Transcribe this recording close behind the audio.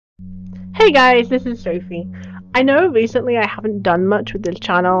Hey guys, this is Sophie. I know recently I haven't done much with this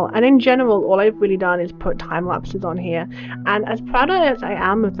channel, and in general all I've really done is put time lapses on here, and as proud as I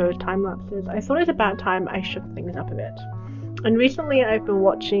am of those time lapses, I thought it's about time I shook things up a bit. And recently I've been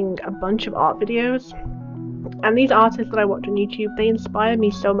watching a bunch of art videos, and these artists that I watch on YouTube, they inspire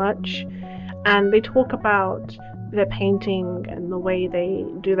me so much, and they talk about their painting and the way they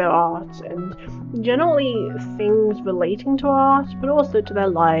do their art, and generally things relating to art, but also to their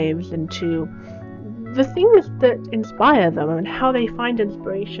lives and to the things that inspire them and how they find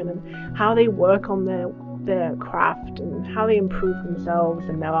inspiration and how they work on their craft and how they improve themselves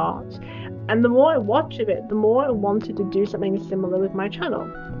and their art. And the more I watch of it, the more I wanted to do something similar with my channel.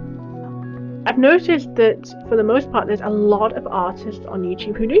 I've noticed that for the most part there's a lot of artists on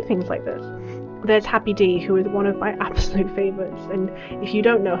YouTube who do things like this. There's Happy D, who is one of my absolute favourites, and if you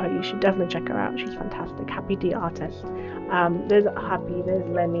don't know her, you should definitely check her out. She's fantastic. Happy D artist. There's Happy, there's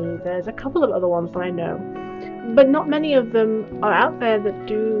Lemmy, there's a couple of other ones that I know, but not many of them are out there that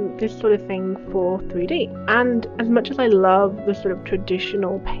do this sort of thing for 3D. And as much as I love the sort of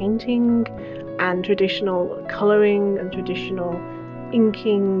traditional painting and traditional colouring and traditional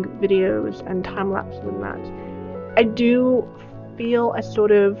inking videos and time-lapse and that, I do feel a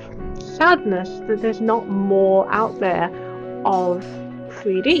sort of sadness that there's not more out there of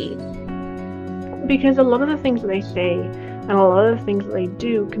 3D, because a lot of the things that they say and a lot of the things that they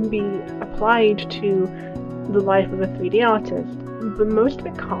do can be applied to the life of a 3D artist, but most of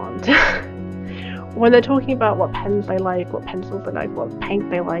it can't. When they're talking about what pens they like, what pencils they like, what paint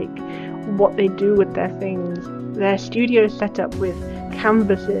they like, what they do with their things, their studio set up with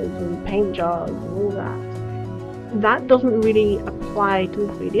canvases and paint jars and all that doesn't really apply to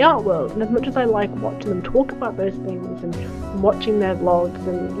the 3D art world. And as much as I like watching them talk about those things and watching their vlogs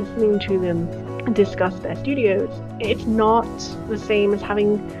and listening to them discuss their studios, it's not the same as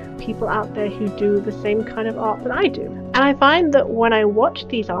having people out there who do the same kind of art that I do. And I find that when I watch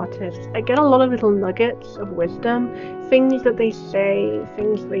these artists, I get a lot of little nuggets of wisdom, things that they say,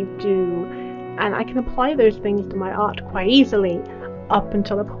 things they do, and I can apply those things to my art quite easily up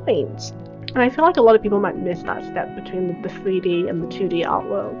until a point. And I feel like a lot of people might miss that step between the 3D and the 2D art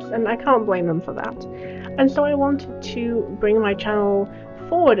worlds, and I can't blame them for that. And so I wanted to bring my channel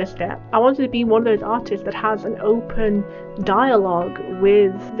forward a step. I wanted to be one of those artists that has an open dialogue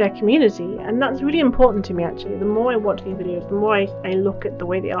with their community, and that's really important to me actually. The more I watch these videos, the more I look at the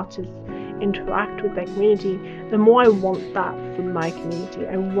way the artists interact with their community, the more I want that from my community.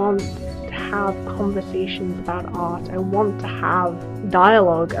 I want to have conversations about art. I want to have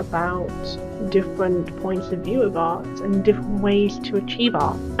dialogue about different points of view of art and different ways to achieve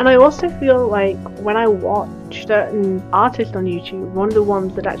art. And I also feel like when I watch certain artists on YouTube, one of the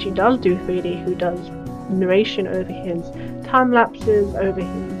ones that actually does do 3D, who does narration over his time lapses, over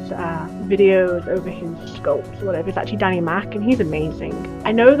his videos, over his sculpts, whatever, it's actually Danny Mac, and he's amazing.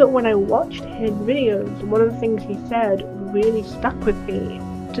 I know that when I watched his videos, one of the things he said really stuck with me,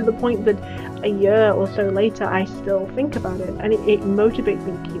 to the point that a year or so later I still think about it, and it motivates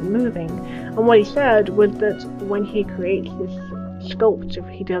me to keep moving. And what he said was that when he creates this sculpt, if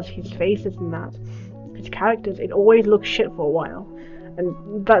he does his faces and that, his characters, it always looks shit for a while.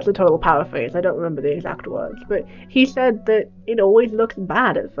 And that's a total paraphrase, I don't remember the exact words, but he said that it always looks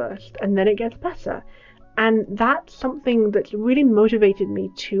bad at first and then it gets better. And that's something that's really motivated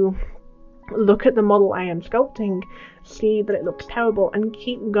me to look at the model I am sculpting, see that it looks terrible, and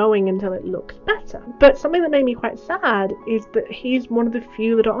keep going until it looks better. But something that made me quite sad is that he's one of the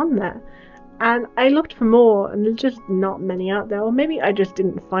few that are on there. And I looked for more, and there's just not many out there, or maybe I just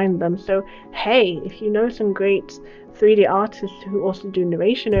didn't find them. So hey, if you know some great 3D artists who also do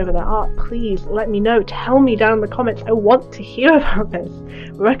narration over their art, please let me know. Tell me down in the comments. I want to hear about this.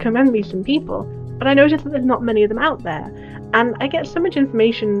 Recommend me some people. But I noticed that there's not many of them out there, and I get so much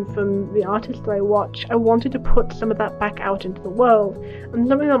information from the artists that I watch. I wanted to put some of that back out into the world, and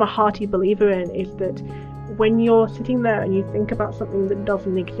something I'm a hearty believer in is that when you're sitting there and you think about something that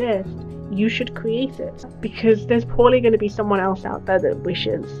doesn't exist, you should create it, because there's probably going to be someone else out there that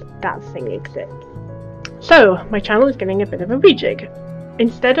wishes that thing exists. So my channel is getting a bit of a rejig.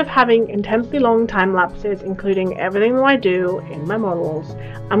 Instead of having intensely long time lapses including everything that I do in my models,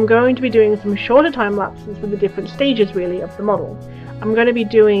 I'm going to be doing some shorter time lapses with the different stages really of the model. I'm going to be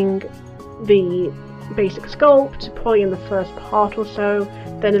doing the basic sculpt probably in the first part or so,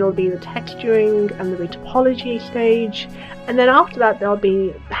 then it'll be the texturing and the retopology stage, and then after that there'll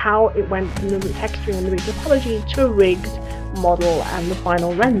be how it went from the texturing and the retopology to a rigged model and the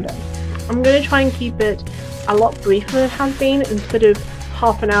final render. I'm going to try and keep it a lot briefer than it has been. Instead of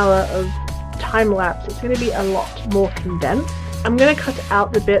half an hour of time lapse, it's going to be a lot more condensed. I'm going to cut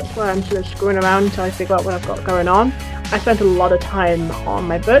out the bits where I'm sort of screwing around until I figure out what I've got going on. I spent a lot of time on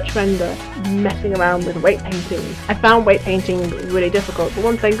my birch render messing around with weight painting. I found weight painting really difficult, but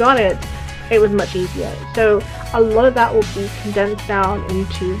once I got it, it was much easier. So a lot of that will be condensed down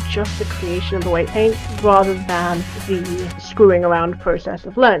into just the creation of the weight paint rather than the screwing around process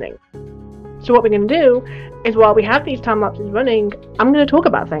of learning. So what we're going to do is, while we have these time lapses running, I'm going to talk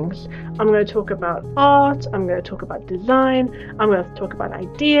about things. I'm going to talk about art, I'm going to talk about design, I'm going to talk about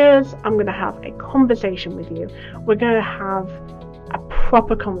ideas, I'm going to have a conversation with you. We're going to have a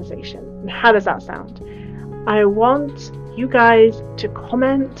proper conversation. How does that sound? I want you guys to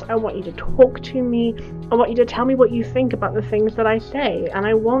comment, I want you to talk to me, I want you to tell me what you think about the things that I say, and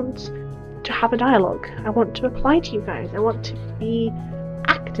I want to have a dialogue. I want to reply to you guys. I want to be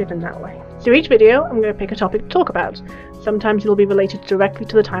active in that way. So each video I'm going to pick a topic to talk about. Sometimes it'll be related directly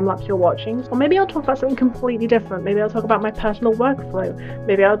to the time lapse you're watching, or maybe I'll talk about something completely different. Maybe I'll talk about my personal workflow.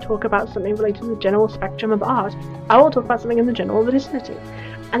 Maybe I'll talk about something related to the general spectrum of art. I will talk about something in the general vicinity.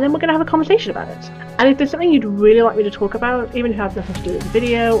 And then we're going to have a conversation about it. And if there's something you'd really like me to talk about, even if it has nothing to do with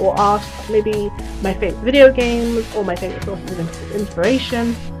video or art, maybe my favourite video games or my favourite sources of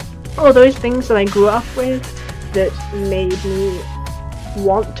inspiration, or those things that I grew up with that made me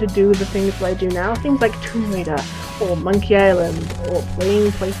want to do the things that I do now, things like Tomb Raider or Monkey Island or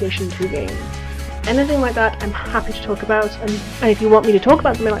playing PlayStation 2 games. Anything like that I'm happy to talk about, and if you want me to talk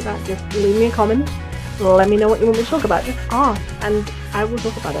about something like that, just leave me a comment, let me know what you want me to talk about, just ask and I will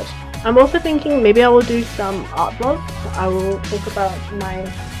talk about it. I'm also thinking maybe I will do some art vlogs. I will talk about my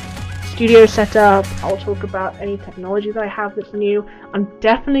studio setup, I'll talk about any technology that I have that's new. I'm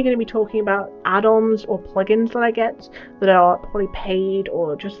definitely going to be talking about add-ons or plugins that I get that are probably paid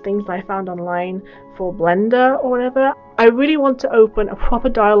or just things that I found online for Blender or whatever. I really want to open a proper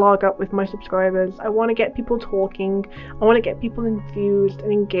dialogue up with my subscribers. I want to get people talking, I want to get people infused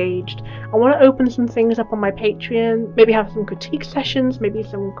and engaged. I want to open some things up on my Patreon, maybe have some critique sessions, maybe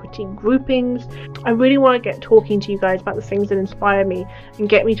some critique groupings. I really want to get talking to you guys about the things that inspire me and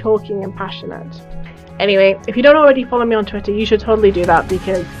get me talking and passionate. Anyway, if you don't already follow me on Twitter, you should totally do that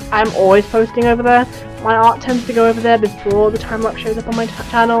because I'm always posting over there. My art tends to go over there before the time-lapse shows up on my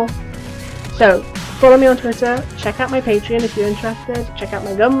channel. So, follow me on Twitter, check out my Patreon if you're interested, check out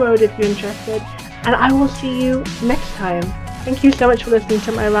my Gumroad if you're interested, and I will see you next time. Thank you so much for listening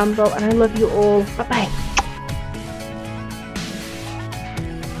to my ramble, and I love you all. Bye-bye.